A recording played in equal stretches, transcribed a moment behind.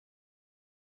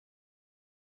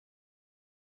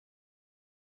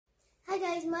Hi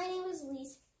guys, my name is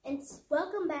Elise, and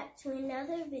welcome back to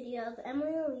another video of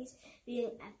Emily and Elise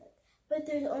being epic. But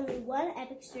there's only one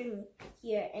epic sermon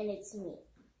here, and it's me.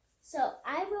 So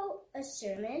I wrote a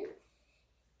sermon.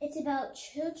 It's about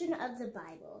children of the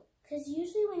Bible. Because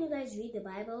usually when you guys read the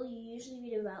Bible, you usually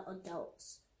read about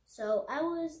adults. So I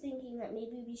was thinking that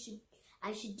maybe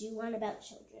I should do one about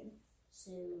children.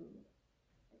 So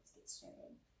let's get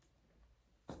started.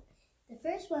 The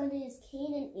first one is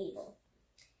Cain and Abel.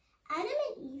 Adam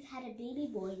and Eve had a baby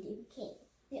boy named Cain.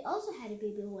 They also had a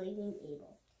baby boy named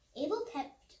Abel. Abel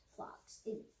kept flocks,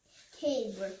 and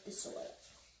Cain worked the soil.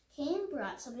 Cain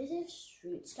brought some of his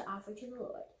fruits to offer to the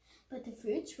Lord, but the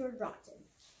fruits were rotten.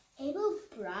 Abel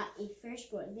brought a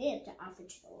firstborn lamb to offer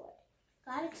to the Lord.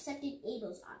 God accepted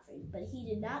Abel's offering, but he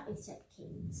did not accept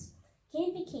Cain's.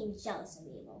 Cain became jealous of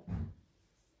Abel.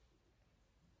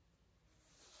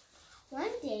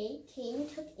 One day, Cain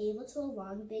took Abel to a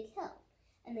long, big hill.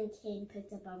 And then Cain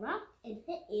picked up a rock and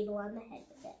hit Abel on the head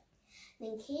with it.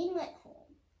 Then Cain went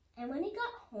home. And when he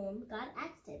got home, God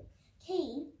asked him,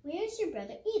 "Cain, where is your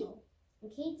brother Abel?"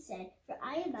 And Cain said, "For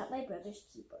I am not my brother's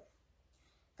keeper."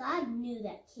 God knew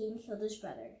that Cain killed his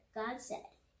brother. God said,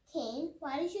 "Cain,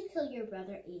 why did you kill your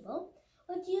brother Abel?"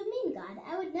 "What do you mean, God?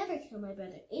 I would never kill my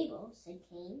brother Abel," said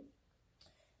Cain.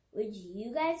 "Would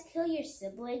you guys kill your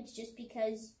siblings just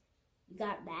because you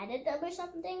got mad at them or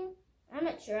something? I'm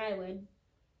not sure I would."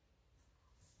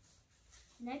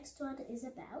 Next one is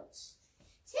about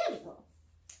Samuel.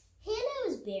 Hannah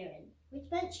was barren, which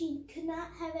meant she could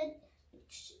not have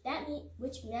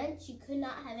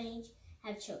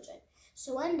children.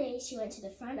 So one day she went to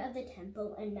the front of the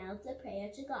temple and mouthed a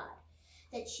prayer to God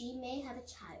that she may have a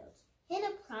child.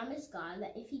 Hannah promised God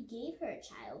that if he gave her a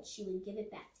child, she would give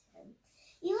it back to him.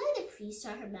 Eli the priest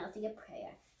saw her mouthing a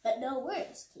prayer, but no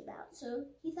words came out, so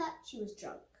he thought she was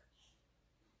drunk.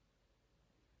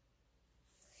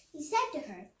 He said to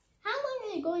her, "How long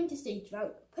are you going to stay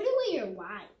drunk? Put away your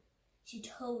wine." She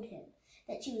told him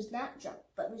that she was not drunk,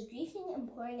 but was grieving and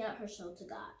pouring out her soul to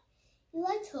God.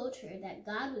 Eli told her that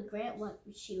God would grant what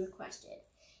she requested.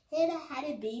 Hannah had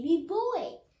a baby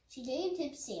boy. She named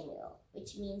him Samuel,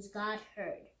 which means God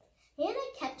heard.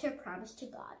 Hannah kept her promise to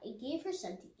God and gave her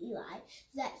son to Eli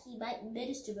so that he might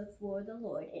minister before the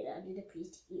Lord and under the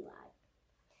priest Eli.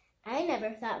 I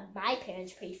never thought my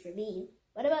parents prayed for me.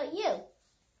 What about you?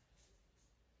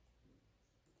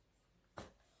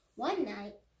 One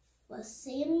night, while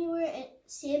Samuel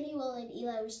and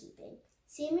Eli were sleeping,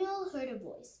 Samuel heard a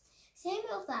voice.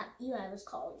 Samuel thought Eli was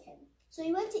calling him. So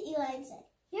he went to Eli and said,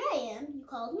 "Here I am, you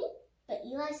called me?" But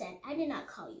Eli said, "I did not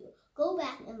call you. Go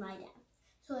back and lie down."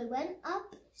 So he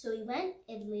went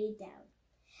and laid down.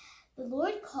 The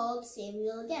Lord called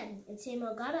Samuel again, and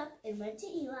Samuel got up and went to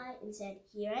Eli and said,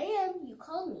 "Here I am, you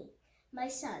called me." "My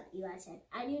son," Eli said,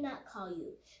 "I do not call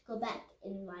you. Go back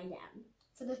and lie down."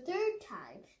 For the third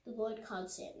time, the Lord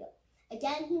called Samuel.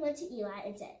 Again, he went to Eli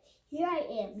and said, "Here I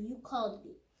am, you called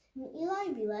me." And Eli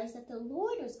realized that the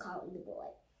Lord was calling the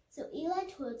boy. So Eli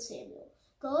told Samuel,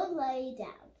 "Go and lay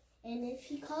down, and if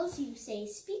he calls you, say,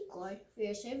 'Speak, Lord, for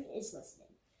your servant is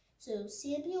listening.'" So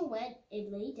Samuel went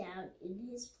and lay down in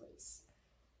his place.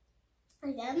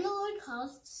 Again, the Lord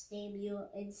called Samuel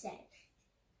and said,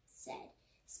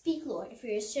 "Speak, Lord, for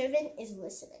your servant is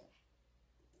listening."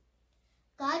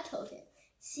 God told him,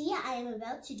 "See, I am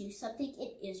about to do something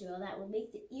in Israel that will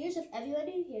make the ears of everyone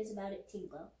who hears about it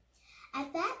tingle.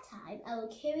 At that time, I will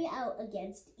carry out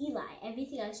against Eli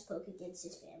everything I spoke against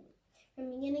his family,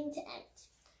 from beginning to end.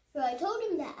 For I told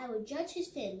him that I would judge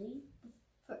his family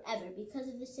forever because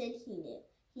of the sin he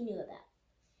knew about.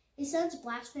 His sons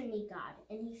blasphemed God,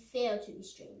 and he failed to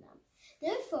restrain them.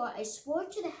 Therefore, I swore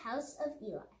to the house of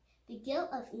Eli, the guilt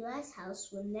of Eli's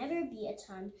house will never be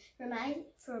atoned for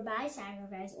my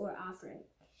sacrifice or offering."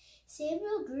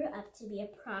 Samuel grew up to be a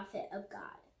prophet of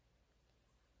God.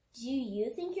 Do you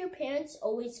think your parents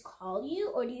always call you,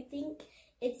 or do you think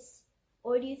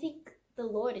the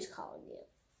Lord is calling you?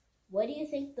 What do you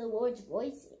think the Lord's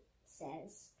voice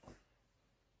says?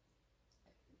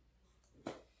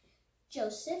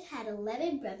 Joseph had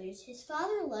 11 brothers. His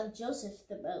father loved Joseph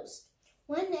the most.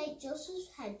 One night, Joseph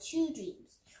had 2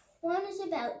 dreams. One is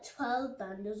about 12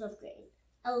 bundles of grain.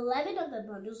 11 of the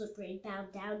bundles of grain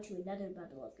bowed down to another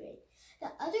bundle of grain.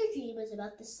 The other dream was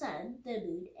about the sun, the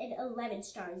moon, and 11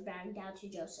 stars bowing down to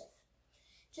Joseph.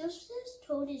 Joseph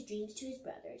told his dreams to his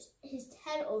brothers. His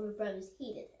 10 older brothers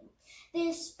hated him. They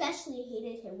especially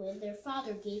hated him when their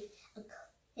father gave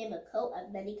him a coat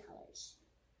of many colors.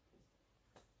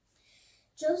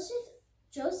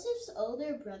 Joseph's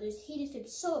older brothers hated him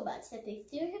so much that they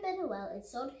threw him in a well and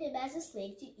sold him as a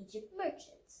slave to Egypt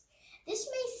merchants. This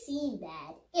may seem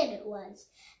bad, and it was,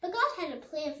 but God had a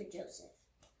plan for Joseph.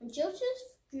 When Joseph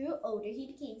grew older,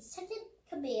 he became second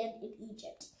command in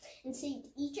Egypt and saved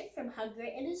Egypt from hunger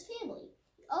and his family.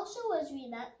 He also was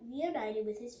reunited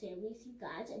with his family through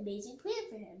God's amazing plan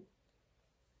for him.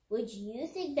 Would you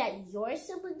think that your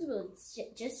siblings would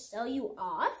just sell you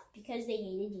off because they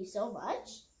hated you so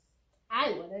much?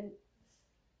 I wouldn't.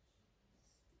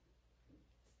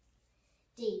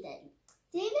 David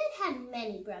had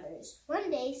many brothers.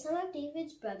 One day, some of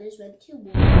David's brothers went to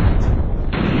war against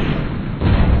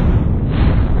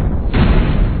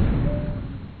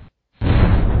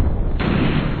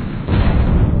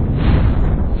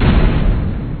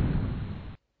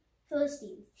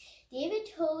Philistines. David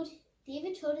told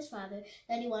his father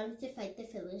that he wanted to fight the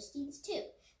Philistines too,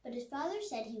 but his father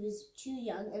said he was too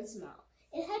young and small.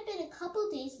 It had been a couple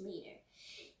days later.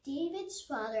 David's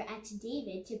father asked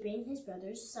David to bring his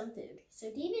brothers some food, so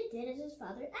David did as his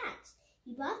father asked.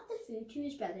 He brought the food to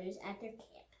his brothers at their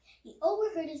camp. He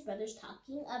overheard his brothers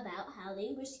talking about how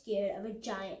they were scared of a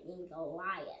giant named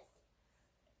Goliath.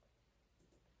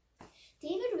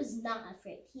 David was not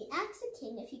afraid. He asked the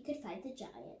king if he could fight the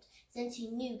giant, since he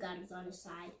knew God was on his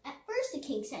side. At first the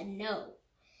king said no,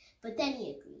 but then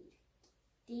he agreed.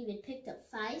 David picked up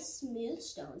 5 smooth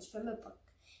stones from a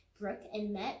brook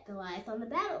and met Goliath on the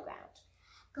battleground.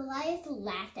 Goliath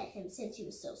laughed at him since he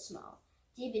was so small.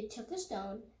 David took a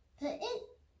stone, put it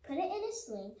in a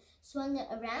sling, swung it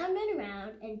around and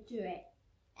around, and threw it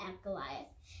at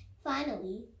Goliath.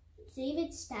 Finally,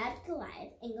 David stabbed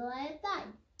Goliath, and Goliath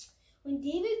died. When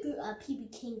David grew up, he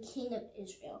became king of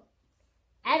Israel.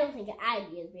 I don't think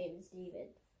I'd be as brave as David.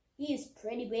 He is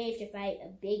pretty brave to fight a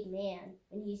big man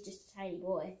when he's just a tiny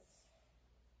boy.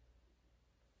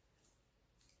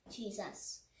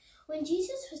 Jesus. When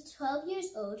Jesus was 12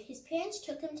 years old, his parents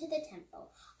took him to the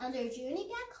temple. On their journey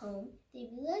back home, they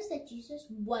realized that Jesus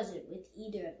wasn't with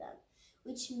either of them,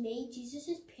 which made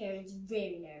Jesus' parents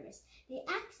very nervous. They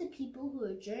asked the people who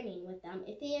were journeying with them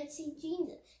if they had seen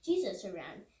Jesus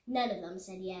around. None of them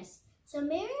said yes. So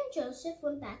Mary and Joseph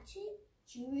went back to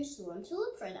Jerusalem to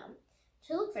look for him.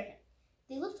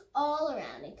 They looked all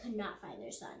around and could not find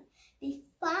their son. They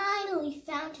finally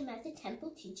found him at the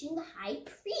temple teaching the high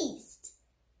priest.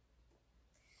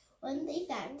 When they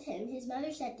found him, his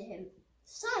mother said to him,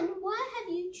 "Son, why have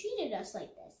you treated us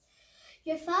like this?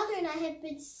 Your father and I have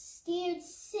been scared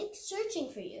sick searching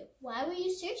for you." "Why were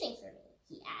you searching for me?"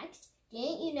 he asked.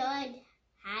 "Didn't you know I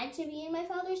had to be in my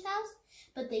father's house?"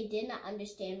 But they did not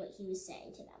understand what he was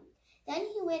saying to them. Then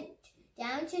he went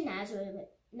down to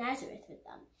Nazareth with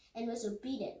them and was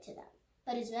obedient to them.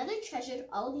 But his mother treasured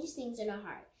all these things in her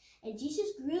heart, and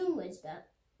Jesus grew in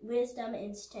wisdom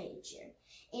and stature,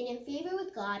 and in favor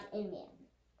with God and man.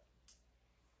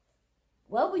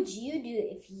 What would you do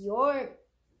if your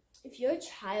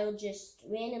child just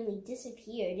randomly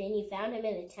disappeared and you found him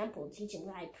in a temple teaching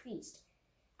the high priest?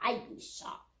 I'd be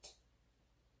shocked.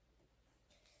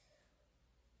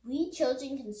 We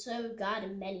children can serve God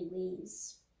in many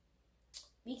ways.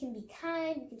 We can be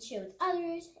kind, we can share with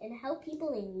others, and help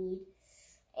people in need.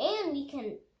 And we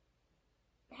can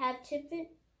have different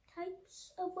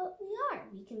types of what we are.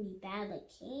 We can be bad like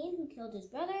Cain, who killed his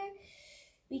brother.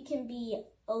 We can be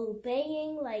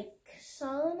obeying like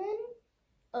Samuel.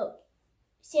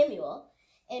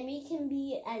 And we can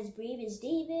be as brave as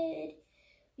David.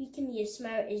 We can be as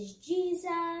smart as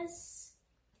Jesus.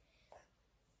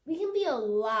 We can be a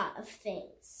lot of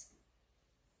things.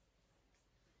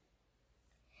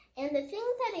 And the things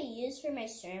that I use for my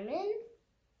sermon,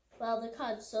 well, they're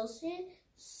called sources.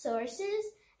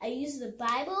 I use the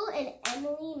Bible and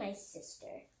Emily, my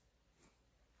sister.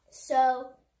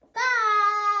 So,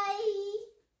 bye!